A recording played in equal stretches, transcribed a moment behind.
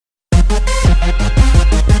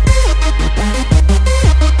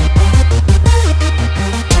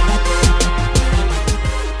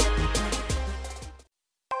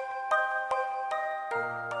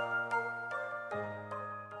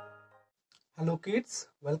Hello kids,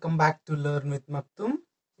 welcome back to Learn with Maktum.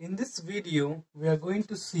 In this video, we are going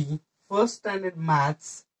to see first standard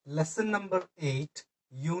maths lesson number 8,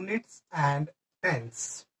 units and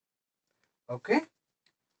tenths. Okay,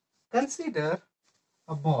 consider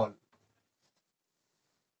a ball.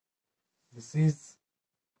 This is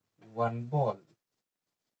one ball.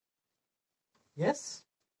 Yes,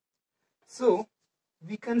 so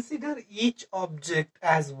we consider each object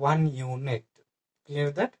as one unit.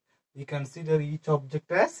 Clear that? We consider each object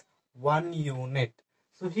as one unit.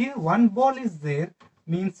 So here one ball is there,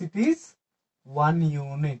 means it is one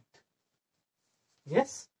unit.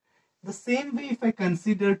 Yes. The same way if I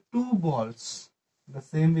consider two balls, how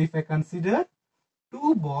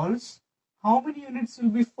many units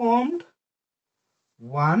will be formed?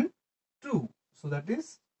 1, 2. So that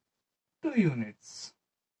is 2 units.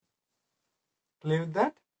 Clear with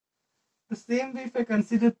that? The same way if I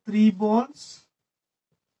consider 3 balls,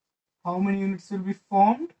 how many units will be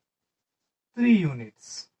formed? 3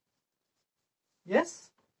 units. Yes?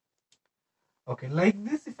 Okay, like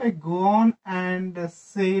this if I go on and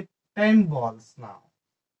say 10 balls now.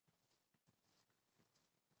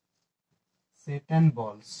 Say 10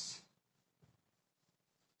 balls.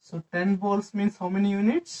 So 10 balls means how many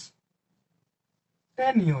units?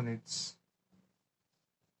 10 units.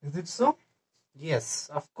 Is it so? Yes,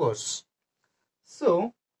 of course.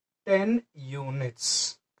 So 10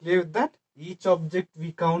 units. Clear with that? Each object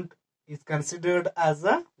we count is considered as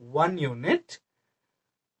a 1 unit.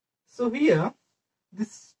 So here,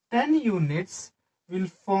 this 10 units will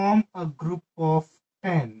form a group of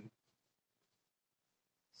 10.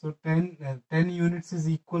 So 10 units is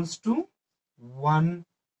equals to 1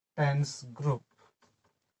 tens group.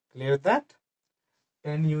 Clear with that?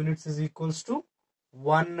 10 units is equals to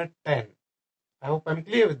 1 10. I hope I'm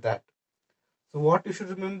clear with that. So what you should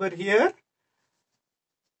remember here,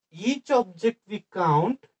 each object we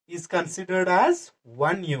count is considered as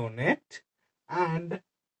 1 unit and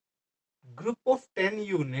group of 10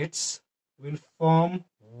 units will form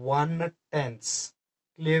 1 tenths.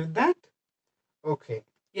 Clear with that? Okay.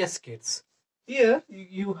 Yes, kids. Here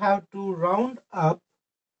you have to round up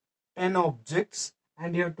 10 objects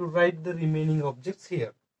and you have to write the remaining objects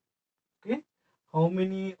here. Okay. How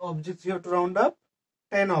many objects you have to round up?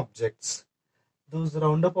 10 objects. Those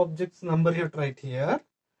round up objects number you have to write here.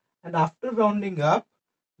 And after rounding up,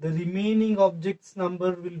 the remaining objects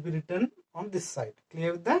number will be written on this side.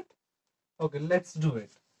 Clear with that? Okay, let's do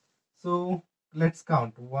it. So let's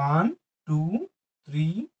count 1, 2,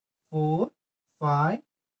 3, 4, 5,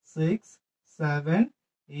 6, 7,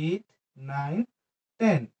 8, 9,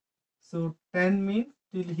 10. So 10 means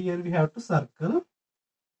till here we have to circle.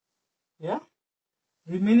 Yeah.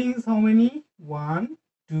 Remaining is how many? 1,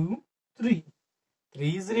 2, 3. 3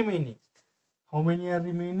 is remaining. How many are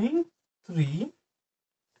remaining? 3.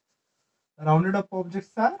 Rounded up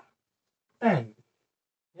objects are 10.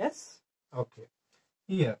 Yes? Okay.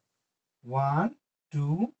 Here 1,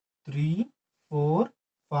 2, 3, 4,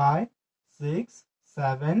 5, 6,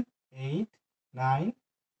 7, 8, 9,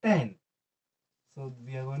 10. So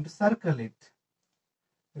we are going to circle it.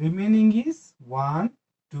 Remaining is 1,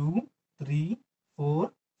 2, 3,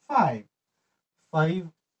 4, 5.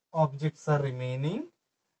 5 objects are remaining.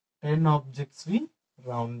 10 objects we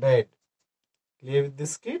rounded. Clear with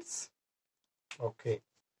this, kids? Okay.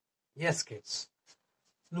 Yes, kids.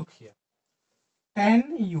 Look here.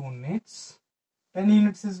 10 units. 10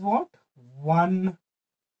 units is what? 1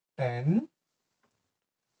 10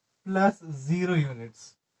 plus 0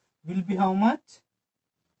 units will be how much?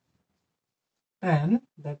 10.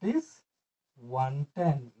 That is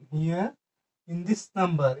 110. Here in this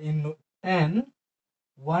number, in 10,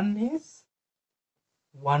 1 is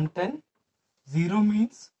 110. 0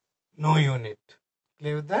 means no unit.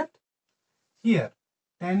 Clear with that? Here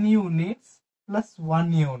 10 units plus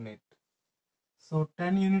 1 unit. So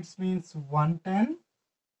 10 units means 110.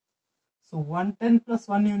 So 110 plus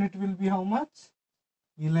 1 unit will be how much?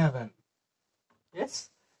 11.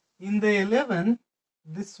 Yes. In the 11,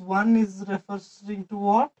 this one is referring to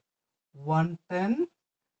what? 110.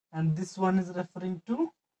 And this one is referring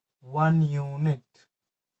to 1 unit.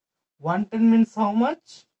 110 means how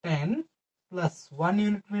much? 10 plus 1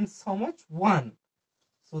 unit means how much? 1.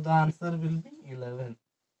 So the answer will be 11.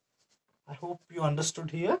 I hope you understood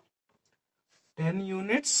here. 10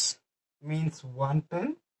 units means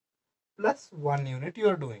 110 plus 1 unit you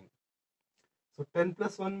are doing. So 10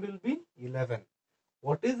 plus 1 will be 11.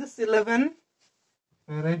 What is this 11? If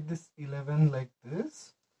I write this 11 like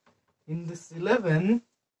this, in this 11,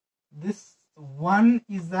 this 1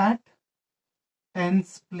 is at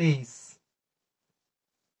tens place.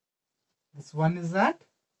 This 1 is at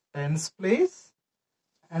tens place,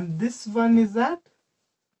 and this one is at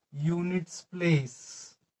units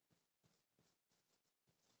place.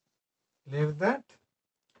 Leave that.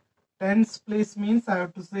 Tens place means I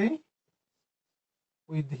have to say,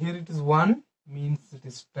 with here it is 1 means it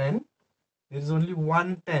is 10. There is only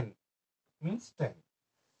 1 10 means 10.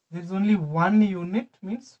 There is only 1 unit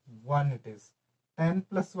means 1 it is. 10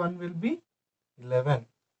 plus 1 will be 11.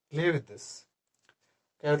 Clear with this?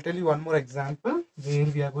 Okay, I will tell you one more example where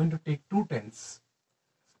we are going to take two tens.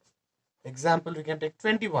 Example, we can take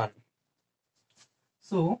 21.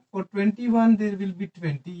 So for 21 there will be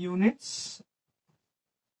 20 units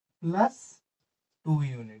plus 2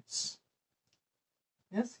 units.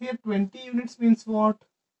 Yes, here 20 units means what?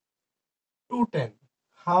 210.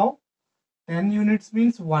 How? 10 units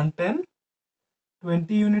means 110.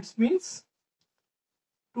 20 units means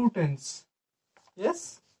 2 tens.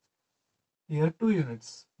 Yes? Here 2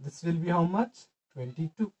 units. This will be how much?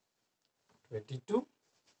 22. 22.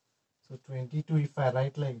 So 22, if I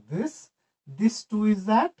write like this 2 is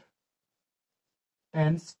at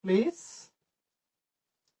tens place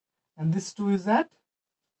and this 2 is at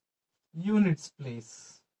units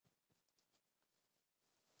place.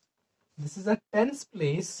 This is at tens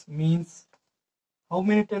place means how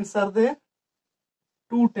many tens are there?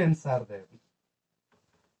 2 tens are there.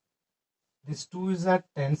 This 2 is at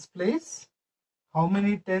tens place. How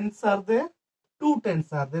many tens are there? 2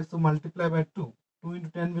 tens are there. So multiply by 2. 2 into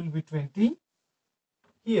 10 will be 20.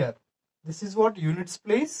 Here, this is what? Units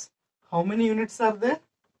place. How many units are there?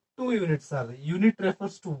 2 units are there. Unit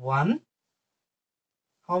refers to 1.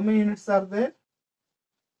 How many units are there?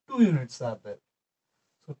 2 units are there.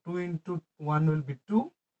 So 2 into 1 will be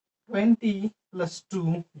 2. 20 plus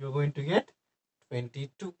 2, you're going to get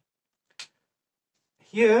 22.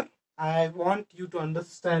 Here, I want you to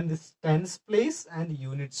understand this tens place and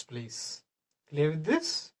units place. Clear with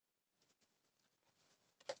this?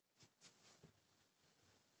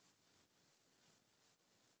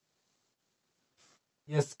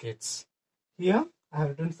 Yes, kids. Here, I have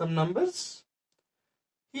written some numbers.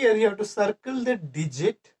 Here, you have to circle the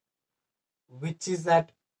digit which is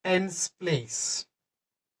at tens place.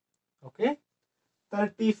 Okay?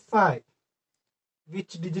 35.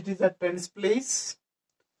 Which digit is at tens place?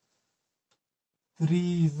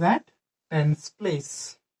 3 is at tens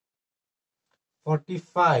place.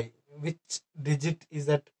 45. Which digit is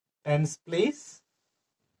at tens place?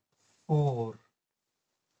 4.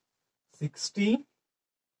 60.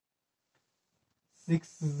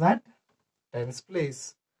 6 is at tens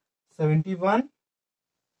place. 71.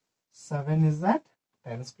 7 is at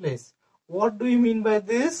tens place. What do you mean by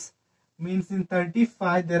this? Means in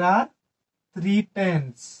 35 there are 3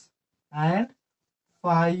 tens and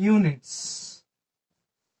 5 units.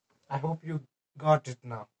 I hope you got it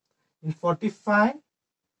now. In 45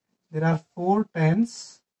 there are 4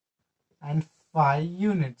 tens and 5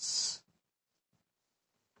 units.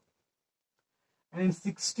 And in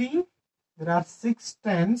 60 there are 6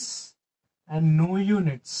 tens and no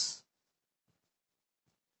units.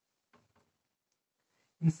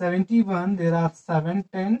 In 71 there are 7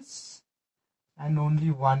 tens and only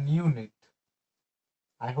 1 unit.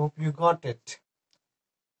 I hope you got it.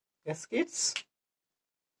 Yes, kids?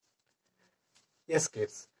 Yes,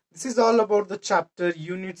 kids. This is all about the chapter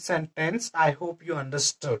units and tens. I hope you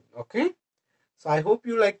understood. Okay? So I hope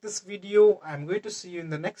you like this video. I'm going to see you in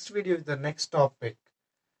the next video with the next topic.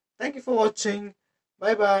 Thank you for watching.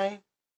 Bye-bye.